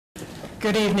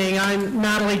Good evening. I'm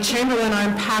Natalie Chamberlin.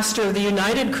 I'm pastor of the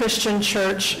United Christian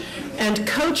Church and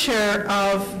co-chair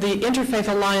of the Interfaith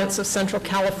Alliance of Central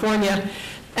California.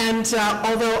 And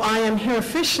although I am here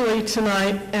officially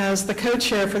tonight as the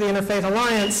co-chair for the Interfaith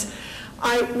Alliance,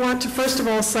 I want to first of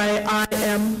all say I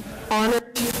am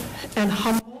honored and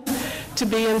humbled to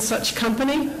be in such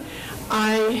company.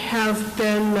 I have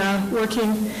been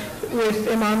working with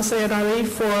Imam Sayyid Ali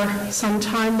for some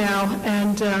time now,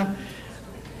 and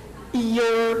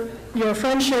your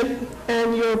friendship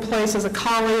and your place as a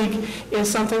colleague is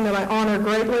something that I honor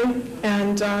greatly,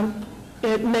 and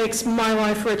it makes my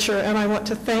life richer, and I want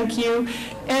to thank you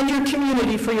and your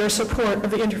community for your support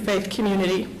of the interfaith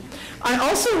community. I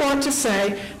also want to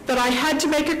say that I had to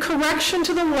make a correction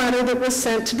to the letter that was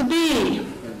sent to the Bee.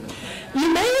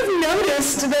 You may have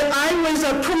noticed that I was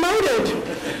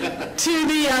promoted to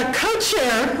the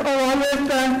co-chair along with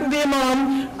the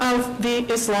Imam of the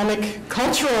Islamic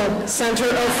Cultural Center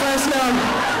of Fresno.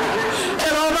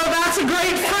 And although that's a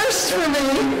great first for me,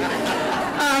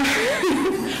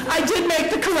 I did make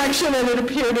the correction and it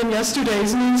appeared in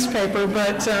yesterday's newspaper,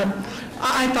 but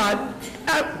I thought,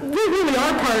 we really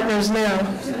are partners now.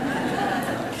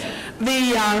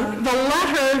 The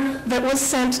letter that was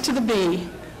sent to the Bee,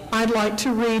 I'd like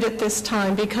to read at this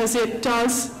time because it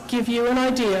does give you an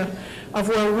idea of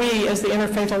where we as the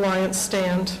Interfaith Alliance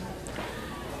stand.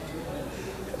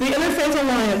 The Interfaith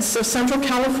Alliance of Central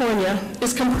California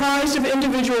is comprised of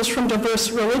individuals from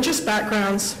diverse religious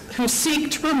backgrounds who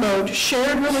seek to promote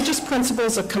shared religious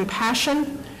principles of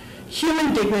compassion,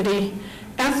 human dignity,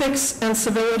 ethics, and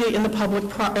civility in the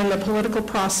political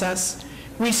process.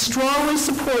 We strongly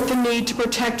support the need to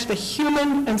protect the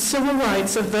human and civil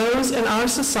rights of those in our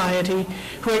society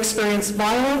who experience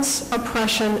violence,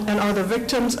 oppression, and are the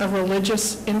victims of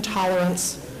religious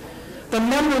intolerance. The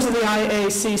members of the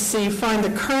IACC find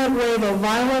the current wave of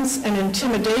violence and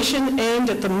intimidation aimed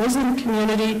at the Muslim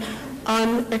community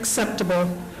unacceptable.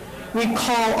 We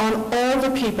call on all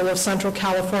the people of Central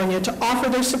California to offer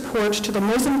their support to the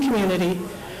Muslim community,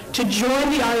 to join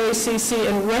the IACC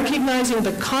in recognizing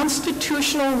the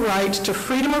constitutional right to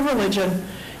freedom of religion,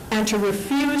 and to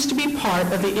refuse to be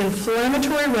part of the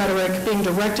inflammatory rhetoric being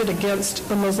directed against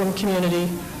the Muslim community.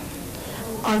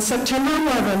 On September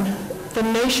 11, the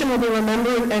nation will be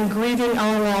remembering and grieving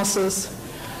our losses.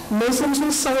 Muslims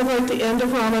will celebrate the end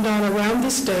of Ramadan around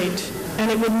this date,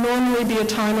 and it would normally be a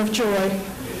time of joy.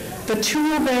 The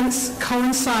two events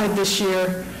coincide this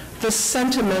year. The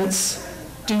sentiments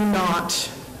do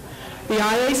not. The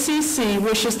IACC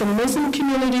wishes the Muslim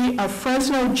community of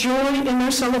Fresno joy in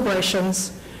their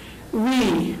celebrations.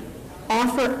 We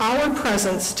offer our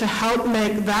presence to help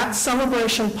make that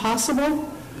celebration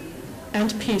possible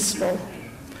and peaceful.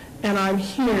 And I'm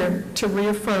here to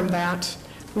reaffirm that.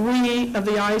 We of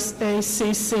the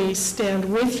IACC stand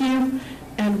with you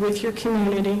and with your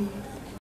community.